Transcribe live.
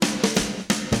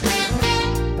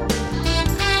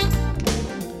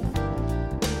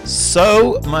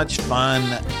So much fun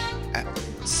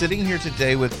sitting here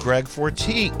today with Greg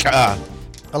Fortique. I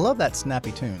love that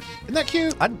snappy tune. Isn't that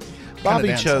cute?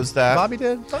 Bobby chose that. Bobby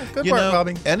did. Oh, good work,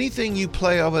 Bobby. Anything you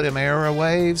play over them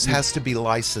airwaves has to be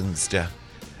licensed.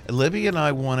 Libby and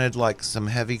I wanted like some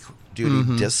heavy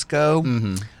duty disco.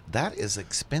 That is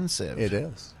expensive. It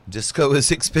is. Disco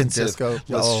is expensive. Disco.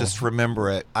 Let's just remember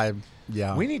it.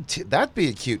 Yeah. We need that'd be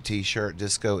a cute T-shirt.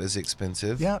 Disco is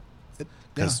expensive. Yeah.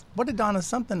 What did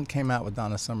something came out with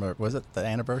Donna Summer? Was it the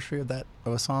anniversary of that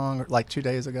of a song like 2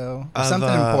 days ago? Something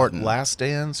important. Last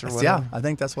Dance or whatever? Yeah, I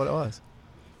think that's what it was.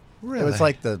 Really? It was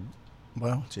like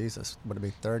Jesus, would it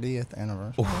be 30th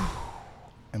anniversary?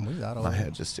 And we're that old. My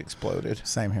head just exploded.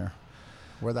 Same here.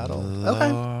 We're that old. Lord,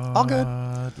 Okay, all good.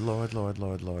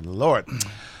 Lord.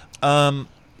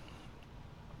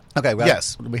 Okay,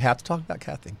 yes. We have to talk about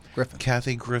Kathy Griffin.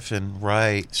 Kathy Griffin,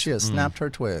 right. She has snapped her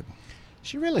twig.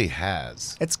 She really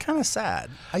has. It's kind of sad.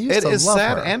 I used to love her. It is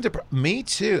sad and me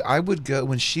too. I would go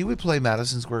when she would play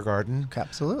Madison Square Garden.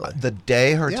 Absolutely. The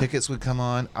day her tickets would come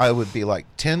on, I would be like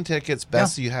 10 tickets,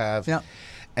 best you have. Yeah.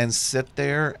 And sit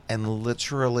there and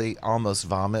literally almost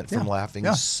vomit from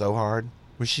laughing so hard.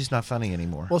 Well, she's not funny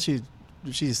anymore. Well,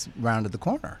 she's rounded the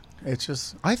corner. It's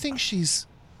just I think she's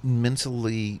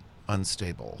mentally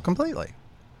unstable. Completely.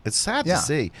 It's sad to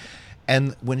see.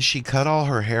 And when she cut all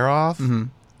her hair off,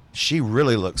 she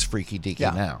really looks freaky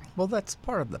deaky now. Well, that's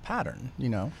part of the pattern, you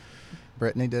know.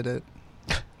 Britney did it.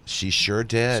 She sure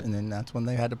did. And then that's when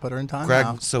they had to put her in time Greg,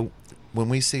 out. so when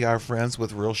we see our friends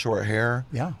with real short hair,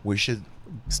 we should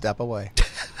step away.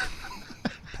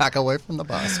 Back away from the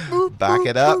bus. Back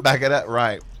it up.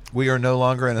 Right. We are no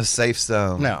longer in a safe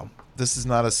zone. No. This is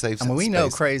not a safe zone. I mean, we know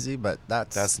crazy, but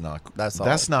that's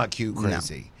not cute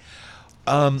crazy.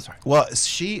 No. Well,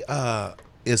 she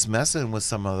is messing with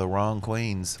some of the wrong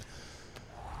queens.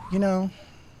 You know,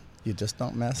 you just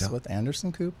don't mess with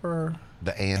Anderson Cooper.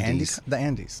 The Andes. The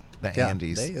Andes. The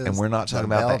Andes. And we're not talking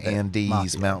about the Andes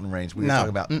Mafia. mountain range. We're talking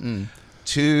about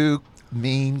two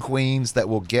mean queens that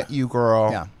will get you,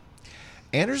 girl. Yeah.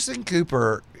 Anderson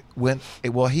Cooper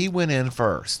he went in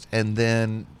first, and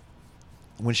then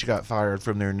when she got fired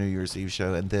from their New Year's Eve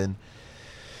show, and didn't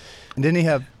he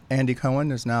have Andy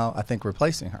Cohen is now, I think,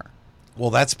 replacing her. Well,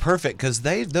 that's perfect because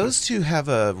those two have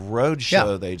a road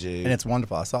show they do, and it's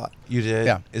wonderful. I saw it. You did?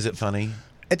 Yeah. Is it funny?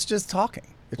 It's just talking.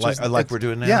 It's like we're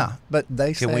doing now. Yeah, but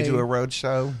Can we do a road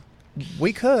show?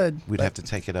 We could. We'd have to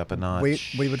take it up a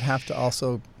notch. We would have to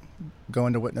also go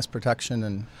into witness protection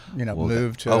and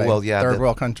move to a third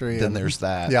world country. Then there's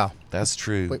that. Yeah, that's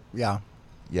true. Yeah.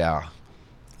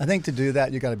 I think to do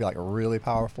that, you got to be like really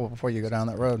powerful before you go down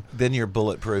that road. Then you're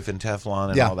bulletproof and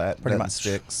Teflon and all that. Pretty much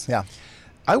sticks. Yeah.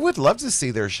 I would love to see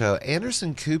their show.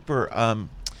 Anderson Cooper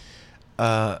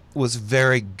was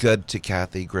very good to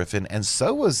Kathy Griffin, and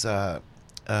so was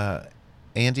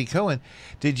Andy Cohen.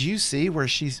 Did you see where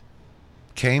she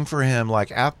came for him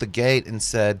like out the gate and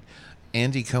said,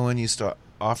 Andy Cohen used to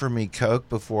offer me coke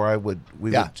before we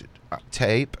would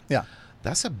tape? Yeah.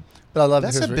 But I love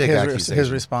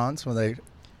his response when they,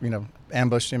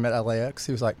 ambushed him at LAX.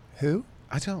 He was like, "Who?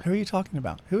 Who are you talking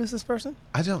about? Who is this person?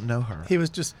 I don't know her." He was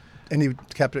just, and he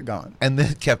kept it going, and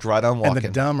then kept right on walking. And the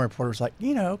dumb reporter was like,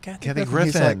 Kathy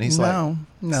Griffin. He's like,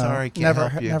 no, sorry, can't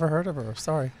help you. Never heard of her.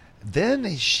 Sorry. Then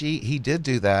he did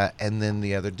do that, and then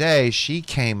the other day she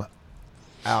came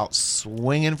out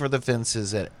swinging for the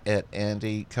fences at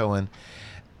Andy Cohen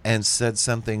and said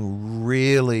something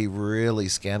really, really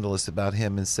scandalous about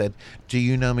him and said, "Do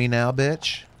you know me now,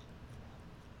 bitch?"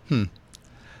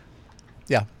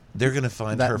 Yeah. They're going to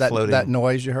find her floating. That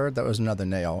noise you heard, that was another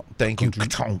nail. Thank you.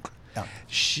 Yeah.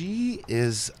 She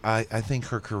is, I think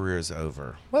her career is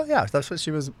over. Well, yeah, that's what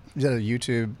she did a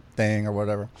YouTube thing or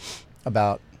whatever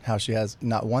about how she has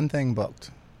not one thing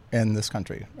booked in this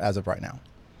country as of right now.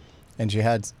 And she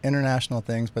had international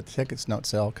things, but the tickets don't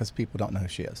sell because people don't know who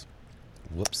she is.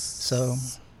 Whoops. So,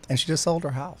 and she just sold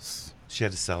her house. She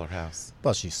had to sell her house.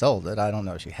 Well, she sold it. I don't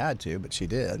know if she had to, but she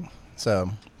did. So,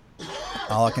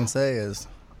 all I can say is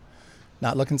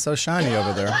not looking so shiny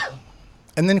over there.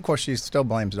 And then, of course, she still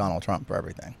blames Donald Trump for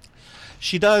everything.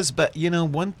 She does, but,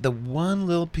 the one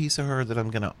little piece of her that I'm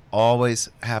going to always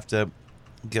have to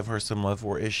give her some love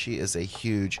for is she is a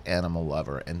huge animal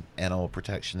lover and animal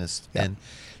protectionist, and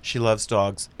she loves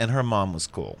dogs, and her mom was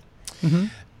cool.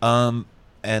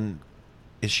 And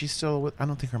is she still with? I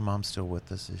don't think her mom's still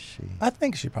with us, is she? I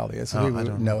think she probably is. We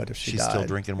would know it if she died. She's still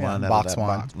drinking wine out box of that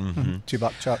wine. box. Mm-hmm.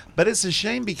 2-buck chuck. But it's a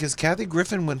shame because Kathy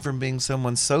Griffin went from being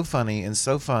someone so funny and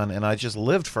so fun, and I just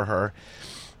lived for her.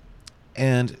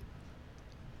 And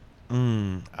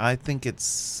I think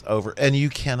it's over. And you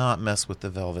cannot mess with the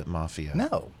Velvet Mafia.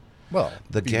 No. Well,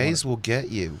 The if you gays will get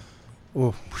you.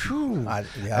 Ooh, Whew.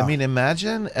 yeah. I mean,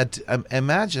 imagine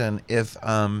if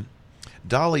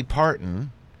Dolly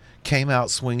Parton came out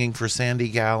swinging for Sandy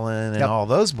Gallon and Yep. all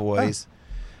those boys.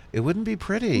 It wouldn't be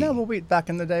pretty. No, but back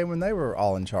in the day when they were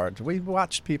all in charge, we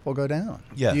watched people go down.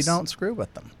 Yes. You don't screw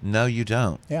with them. No, you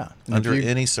don't. Yeah. And Under if you-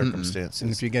 any mm-mm. circumstances.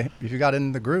 And if you got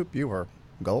in the group, you were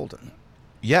golden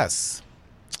Yes.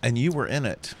 And you were in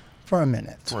it for a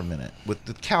minute. with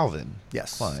the Calvin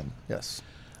Yes. Klein. Yes.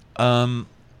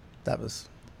 That was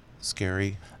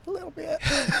Scary. a little bit.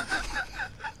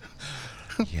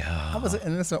 Yeah. I was an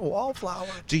innocent wallflower.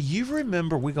 Do you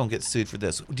remember, we're going to get sued for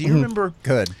this. Do you remember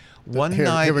Good. one Here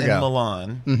night we in go.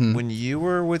 Milan Mhm. when you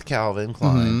were with Calvin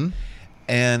Klein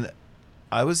and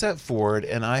I was at Ford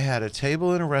and I had a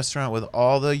table in a restaurant with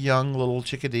all the young little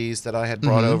chickadees that I had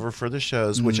brought over for the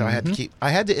shows, which I had to keep.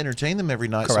 I had to entertain them every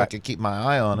night so I Correct. could keep my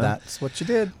eye on them, That's what you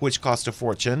did. which cost a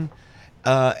fortune.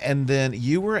 And then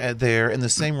you were there in the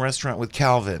same restaurant with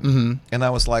Calvin. And I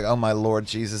was like, oh, my Lord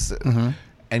Jesus.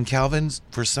 And Calvin,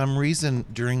 for some reason,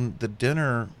 during the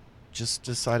dinner, just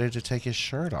decided to take his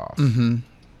shirt off.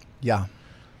 Yeah.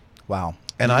 Wow.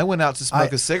 And I went out to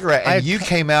smoke I- a cigarette, and I- you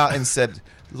came out and said,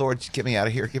 Lord, get me out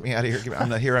of here, get me out of here. I'm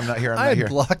not here, I'm not here, I'm I not had here.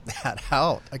 blocked that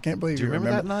out. I can't believe Do you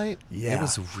remember that night? Yeah. It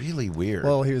was really weird.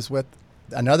 Well, he was with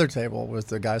another table with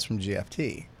the guys from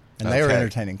GFT, and they were Okay.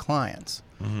 entertaining clients.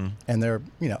 And they're,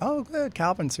 oh, good,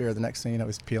 Calvin's here. The next thing you know,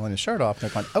 he's peeling his shirt off.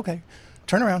 And they're going, okay,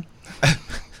 turn around.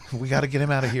 We got to get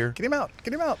him out of here. Get him out.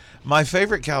 Get him out. My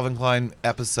favorite Calvin Klein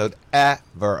episode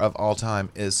ever of all time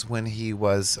is when he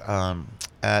was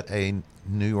at a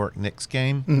New York Knicks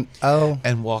game Oh,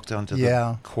 and walked onto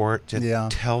Yeah. the court to Yeah.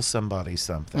 tell somebody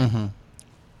something.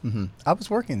 I was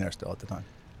working there still at the time.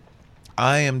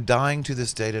 I am dying to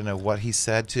this day to know what he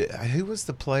said to who was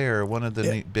the player, one of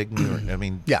the big New York, I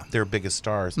mean, Yeah. their biggest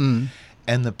stars. And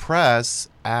the press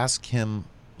asked him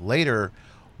later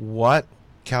what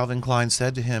Calvin Klein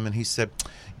said to him, and he said,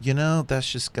 that's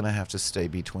just going to have to stay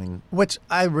between. Which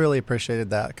I really appreciate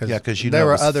that because Yeah, 'cause you there know it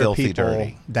were was other filthy people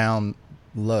dirty. down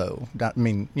low.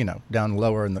 Down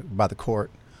lower by the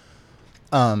court.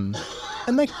 And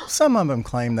some of them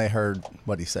claim they heard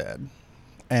what he said,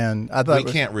 and I thought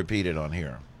We can't repeat it on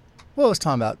here. Well, it was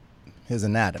talking about his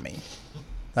anatomy.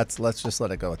 Let's just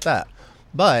let it go with that.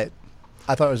 But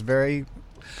I thought it was very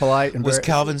polite and Was very,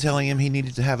 Calvin telling him he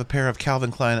needed to have a pair of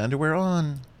Calvin Klein underwear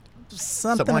on?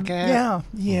 something like that?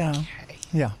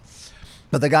 Yeah.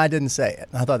 But the guy didn't say it.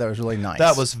 I thought that was really nice.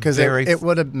 That was because very- it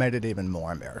would have made it even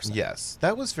more embarrassing. Yes,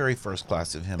 that was very first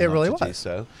class of him. It not really to do was.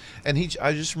 so, and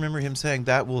I just remember him saying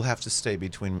that will have to stay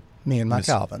between Me and my Miss-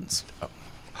 Calvins.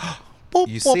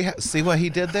 You see what he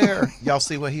did there? Y'all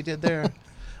see what he did there?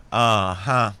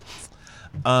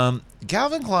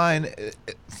 Calvin Klein,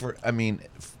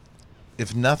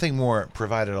 if nothing more,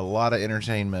 provided a lot of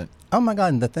entertainment. Oh my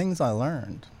God! And the things I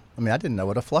learned. I mean, I didn't know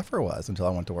what a fluffer was until I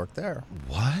went to work there.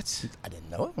 What? I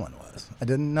didn't know what one was. I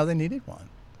didn't know they needed one.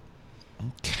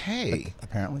 Okay.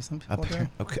 Apparently, some people do.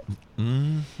 Okay.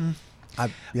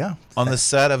 Yeah. On the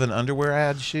set of an underwear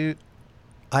ad shoot.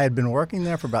 I had been working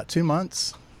there for about 2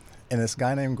 months, and this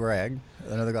guy named Greg,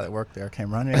 another guy that worked there,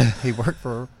 came running in. He worked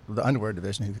for the underwear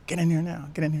division. He said, get in here now,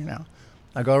 get in here now.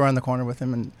 I go around the corner with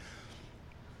him, and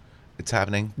It's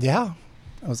happening. yeah,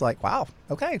 I was like, wow,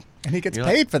 okay. And he gets You're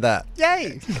paid like- for that.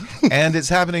 Yay! And it's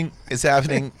happening. It's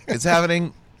happening. It's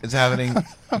happening. It's happening.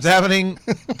 It's happening.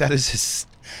 That is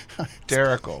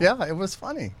hysterical. Yeah, it was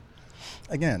funny.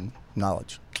 Again,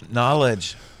 knowledge.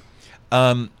 Knowledge.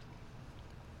 I'm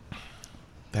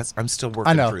still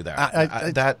working I know. through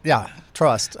that. Yeah,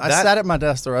 trust. I that- sat at my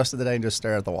desk the rest of the day and just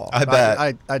stared at the wall. I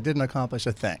bet. I didn't accomplish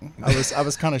a thing. I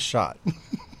was kind of shot.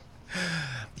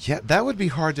 Yeah, that would be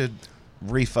hard to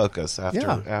refocus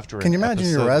after. Can you an imagine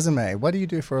your episode. resume? What do you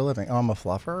do for a living? Oh, I'm a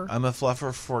fluffer. I'm a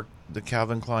fluffer for the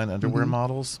Calvin Klein underwear Mm-hmm.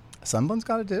 models. Someone's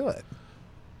got to do it.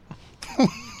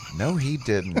 No, he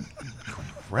didn't.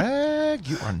 Greg,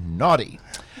 you are naughty.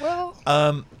 Well,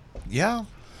 Yeah.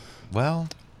 Well,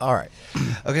 all right.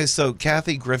 okay. So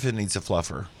Kathy Griffin needs a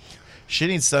fluffer. She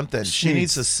needs something. She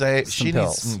needs to say. some She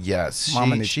pills. needs. Yes.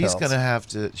 Mama needs She's pills. gonna have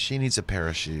to. She needs a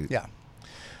parachute. Yeah.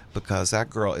 Because that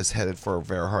girl is headed for a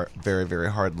very, very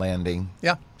hard landing.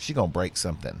 Yeah. She's gonna break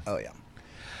something. Oh, yeah.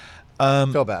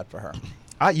 Um, Feel bad for her.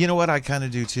 you know what I kind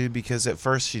of do too, because at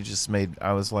first she just made.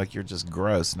 I was like, "You're just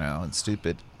gross now and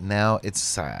stupid." Now it's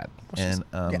sad, Well,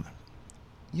 and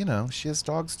yeah. she has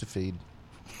dogs to feed,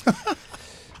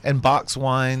 and box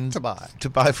wine To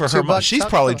buy for her mom. $2 She's up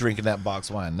probably for- drinking that box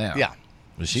wine now. Yeah.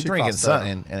 But she's She drinking costs better.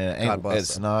 something, and it God ain't. bless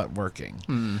It's her. not working.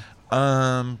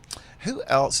 Mm. Who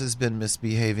else has been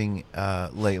misbehaving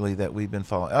lately that we've been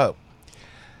following? Oh,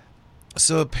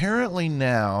 So apparently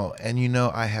now, and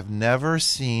I have never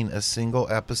seen a single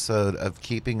episode of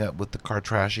Keeping Up with the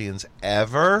Kardashians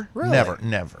ever. Really?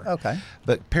 Never. Okay.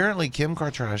 But apparently Kim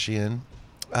Kardashian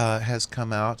has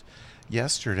come out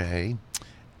yesterday,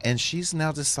 and she's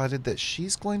now decided that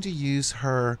she's going to use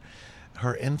her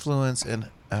influence and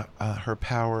her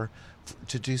power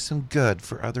to do some good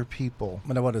for other people.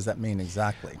 But what does that mean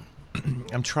exactly?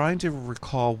 I'm trying to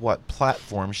recall what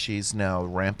platform she's now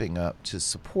ramping up to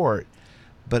support,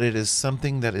 but it is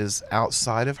something that is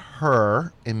outside of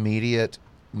her immediate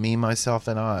me, myself,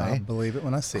 and I'll I. believe it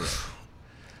when I see it.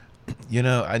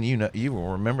 And you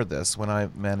will remember this. When I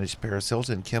managed Paris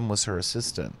Hilton, Kim was her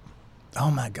assistant.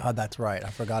 Oh my God, that's right. I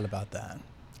forgot about that.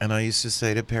 And I used to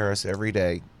say to Paris every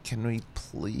day, "Can we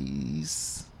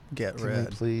please Get Can rid.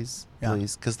 we please, Yeah.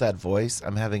 please?" Because that voice,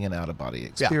 I'm having an out of body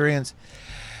experience.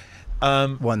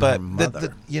 One But her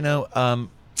mother.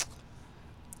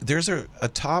 there's a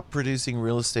top producing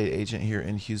real estate agent here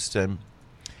in Houston,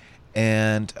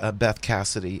 and Beth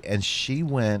Cassidy, and she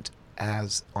went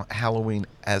as on Halloween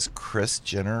as Kris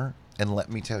Jenner. And let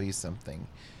me tell you something,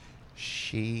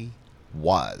 she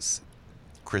was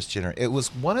Kris Jenner. It was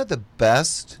one of the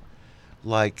best,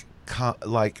 like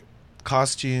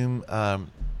costume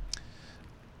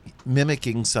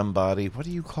mimicking somebody. What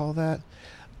do you call that?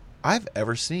 I've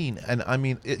ever seen. And I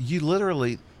mean, you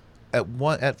literally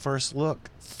at first look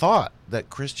thought that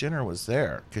Kris Jenner was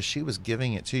there because she was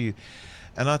giving it to you.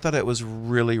 And I thought it was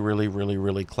really, really, really,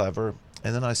 really clever.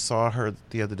 And then I saw her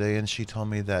the other day, and she told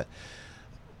me that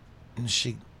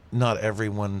not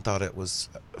everyone thought it was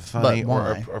funny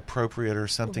or appropriate or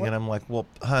something. And I'm like, well,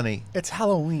 honey, It's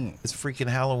Halloween. it's freaking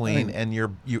Halloween, and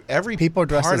every People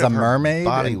dressed part as of a her mermaid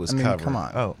body and- was I mean, covered. come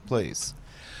on. Oh, please.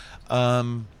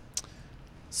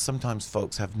 Sometimes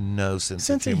folks have no sense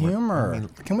Of humor. I mean,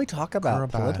 Can we talk about girl,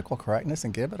 bye. political correctness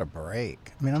and give it a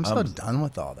break? I mean, I'm so done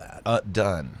with all that.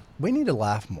 done. We need to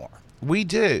laugh more. We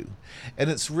do. And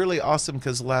it's really awesome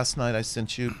because last night I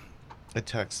sent you a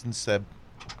text and said,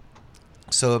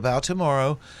 so about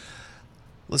tomorrow,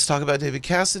 let's talk about David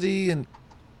Cassidy and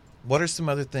what are some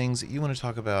other things that you want to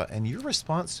talk about? And your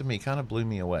response to me kind of blew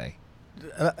me away.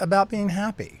 About being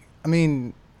happy. I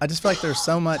mean, I just feel like there's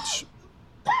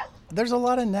a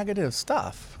lot of negative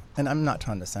stuff. And I'm not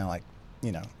trying to sound like,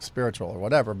 spiritual or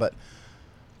whatever, but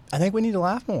I think we need to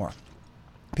laugh more.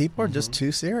 People are just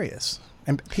too serious.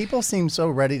 And people seem so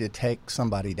ready to take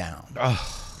somebody down.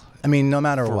 I mean, no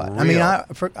matter For what. real. I mean,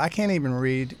 I can't even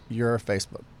read your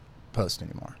Facebook post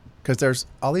anymore because there's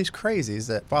all these crazies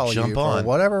that follow Jump you for on.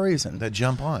 whatever reason. That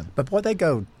jump on. But boy, they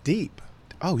go deep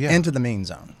Oh, yeah. into the mean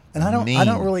zone. And I don't Mean.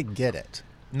 really get it.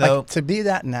 No. Like, to be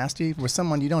that nasty with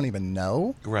someone you don't even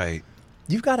know, Right.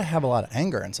 you've got to have a lot of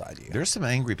anger inside you. There's some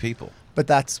angry people. But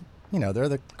that's, they're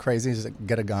the crazies that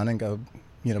get a gun and go,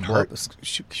 blow up,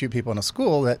 shoot people in a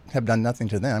school that have done nothing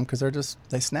to them because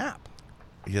they snap.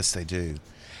 Yes, they do.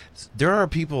 There are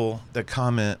people that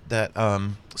comment that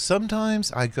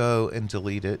sometimes I go and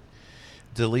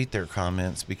delete their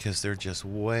comments because they're just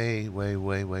way, way,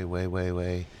 way, way, way, way,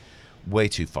 way, way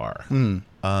too far.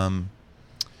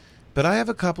 But I have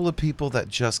a couple of people that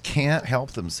just can't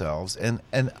help themselves, and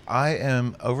I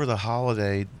am over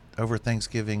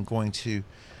Thanksgiving going to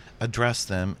address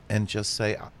them and just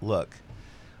say, look,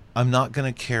 I'm not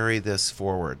going to carry this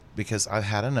forward because I've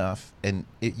had enough, and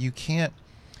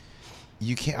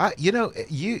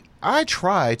I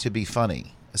try to be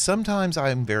funny. Sometimes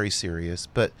I'm very serious,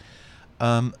 but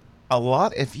a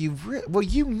lot, if you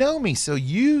you know me, so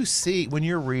you see when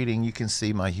you're reading, you can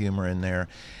see my humor in there,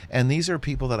 and these are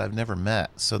people that I've never met,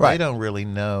 so Right. they don't really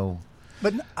know.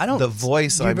 But I don't. The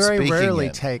voice you I'm very speaking rarely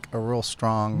in. take a real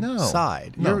strong No,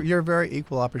 side. no. You're very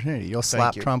equal opportunity. You'll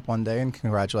slap you. Trump one day and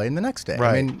congratulate him the next day.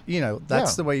 Right. I mean,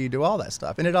 that's Yeah. the way you do all that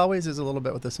stuff, and it always is a little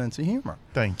bit with a sense of humor.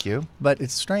 Thank you. But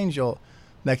it's strange. You'll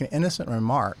make an innocent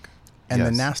remark, and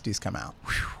the Yes. nasties come out.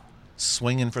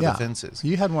 Swinging for the fences.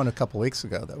 You had one a couple weeks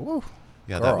ago that. Woo,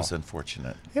 Yeah, girl. that was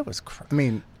unfortunate. It was. I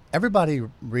mean, everybody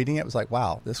reading it was like,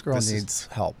 "Wow, this girl This is- needs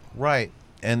help." Right.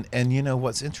 And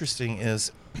what's interesting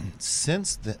is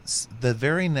since the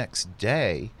very next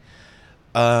day,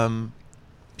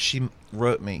 she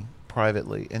wrote me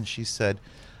privately and she said,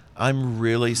 "I'm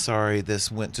really sorry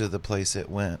this went to the place it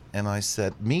went." And I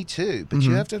said, "Me too, but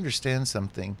you have to understand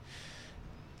something.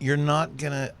 You're not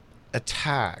going to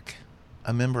attack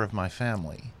a member of my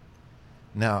family.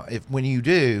 Now, when you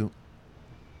do,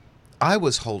 I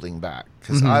was holding back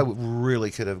because I really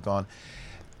could have gone."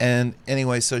 And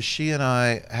anyway, so she and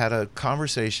I had a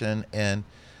conversation, and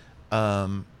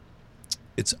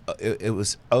it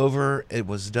was over. It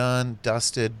was done,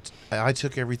 dusted. I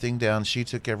took everything down. She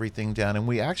took everything down, and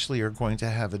we actually are going to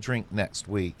have a drink next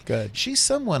week. Good. She's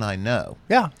someone I know.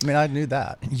 Yeah, I mean, I knew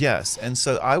that. Yes, and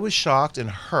so I was shocked and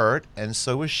hurt, and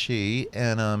so was she,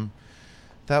 and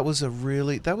that was a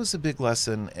big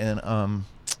lesson, and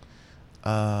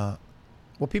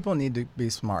Well, people need to be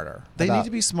smarter. they need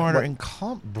to be smarter and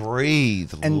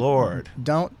breathe, and Lord.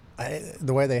 Don't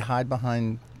the way they hide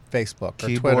behind Facebook or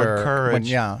Keyboard Twitter. courage.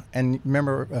 Yeah, and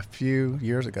remember a few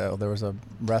years ago there was a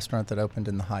restaurant that opened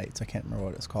in the Heights. I can't remember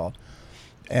what it's called,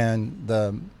 and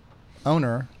the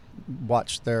owner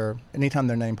watched anytime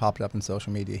their name popped up in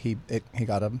social media, he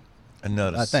got a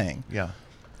notice. a thing. Yeah.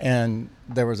 And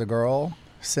there was a girl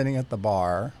sitting at the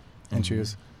bar, and she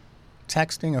was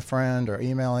texting a friend or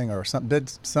emailing or did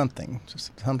something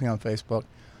on Facebook,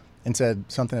 and said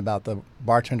something about the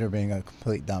bartender being a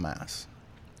complete dumbass.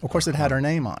 Of course, it had her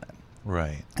name on it.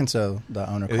 Right. And so the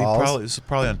owner calls. It was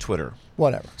probably on Twitter.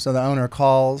 Whatever. So the owner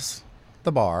calls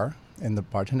the bar, and the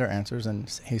bartender answers, and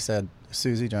he said,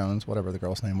 Susie Jones, whatever the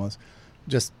girl's name was,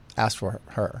 just asked for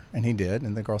her. And he did.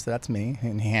 And the girl said, that's me.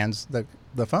 And he hands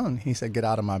the phone. He said, get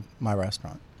out of my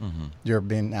restaurant. Mm-hmm. You're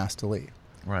being asked to leave.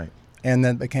 Right. And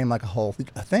then it became like a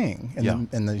thing Yeah.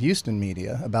 in the Houston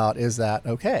media about, is that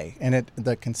okay? And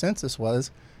the consensus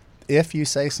was, if you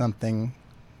say something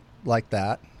like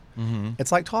that,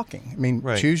 it's like talking. I mean,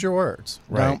 Right. choose your words.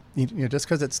 Right. Don't, just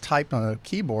because it's typed on a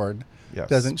keyboard Yes.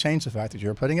 doesn't change the fact that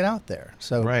you're putting it out there.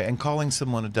 So Right. And calling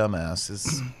someone a dumbass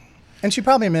is... And she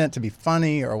probably meant it to be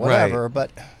funny or whatever,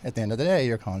 but at the end of the day,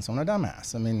 you're calling someone a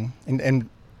dumbass. I mean, and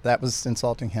that was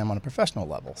insulting him on a professional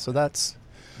level. So that's...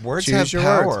 Words choose have your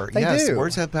power. words. They Yes, do.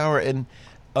 words have power. And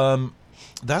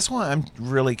that's why I'm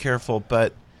really careful.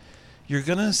 But you're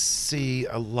going to see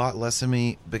a lot less of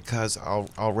me because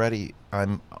already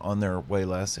I'm on there way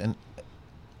less. And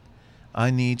I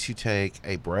need to take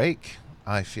a break.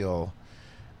 I feel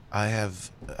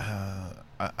I've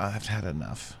had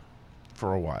enough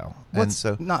for a while. Well, and it's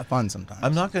so not fun sometimes.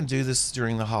 I'm not going to do this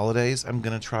during the holidays. I'm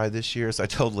going to try this year. As I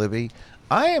told Libby,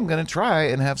 I am going to try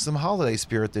and have some holiday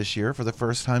spirit this year for the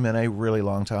first time in a really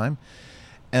long time.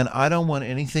 And I don't want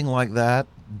anything like that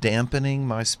dampening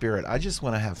my spirit. I just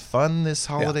want to have fun this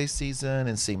holiday season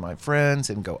and see my friends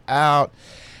and go out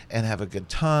and have a good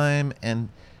time and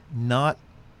not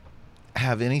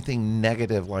have anything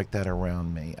negative like that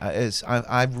around me.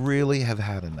 I really have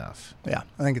had enough. Yeah,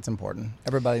 I think it's important.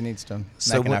 Everybody needs to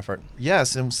make an effort.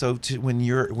 Yes, and so when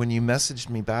you messaged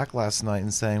me back last night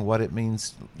and saying what it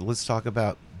means, let's talk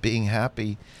about being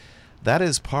happy. That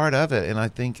is part of it, and I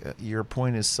think your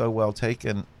point is so well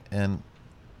taken, and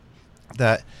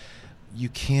that you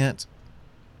can't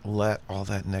let all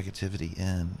that negativity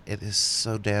in. It is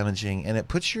so damaging, and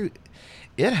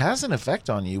it has an effect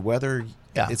on you, whether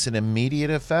it's an immediate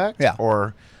effect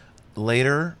or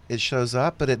later it shows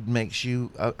up, but it makes you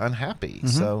unhappy.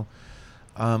 So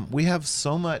we have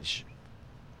so much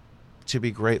to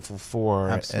be grateful for.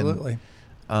 Absolutely.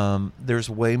 And there's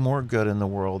way more good in the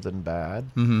world than bad.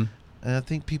 And I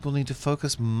think people need to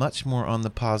focus much more on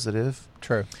the positive.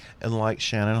 True. And like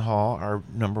Shannon Hall, our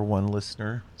number one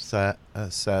listener,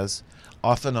 says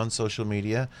often on social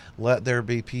media, let there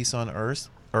be peace on earth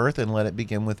and let it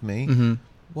begin with me.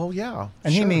 Well, yeah.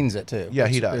 And he means it too. Yeah,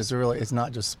 he does. It's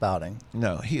not just spouting.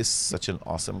 No, he is such an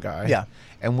awesome guy. Yeah.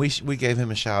 And we gave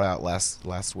him a shout out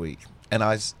last week. And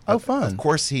fun. Of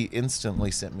course, he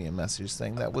instantly sent me a message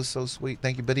saying that was so sweet.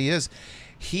 Thank you. But he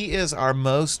is our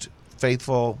most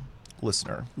faithful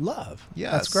listener. Love.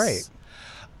 Yes. That's great.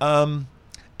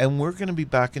 And we're going to be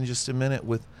back in just a minute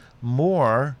with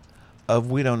more of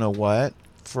We Don't Know What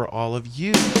for all of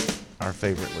you, our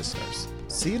favorite listeners.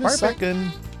 See you in a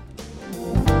second.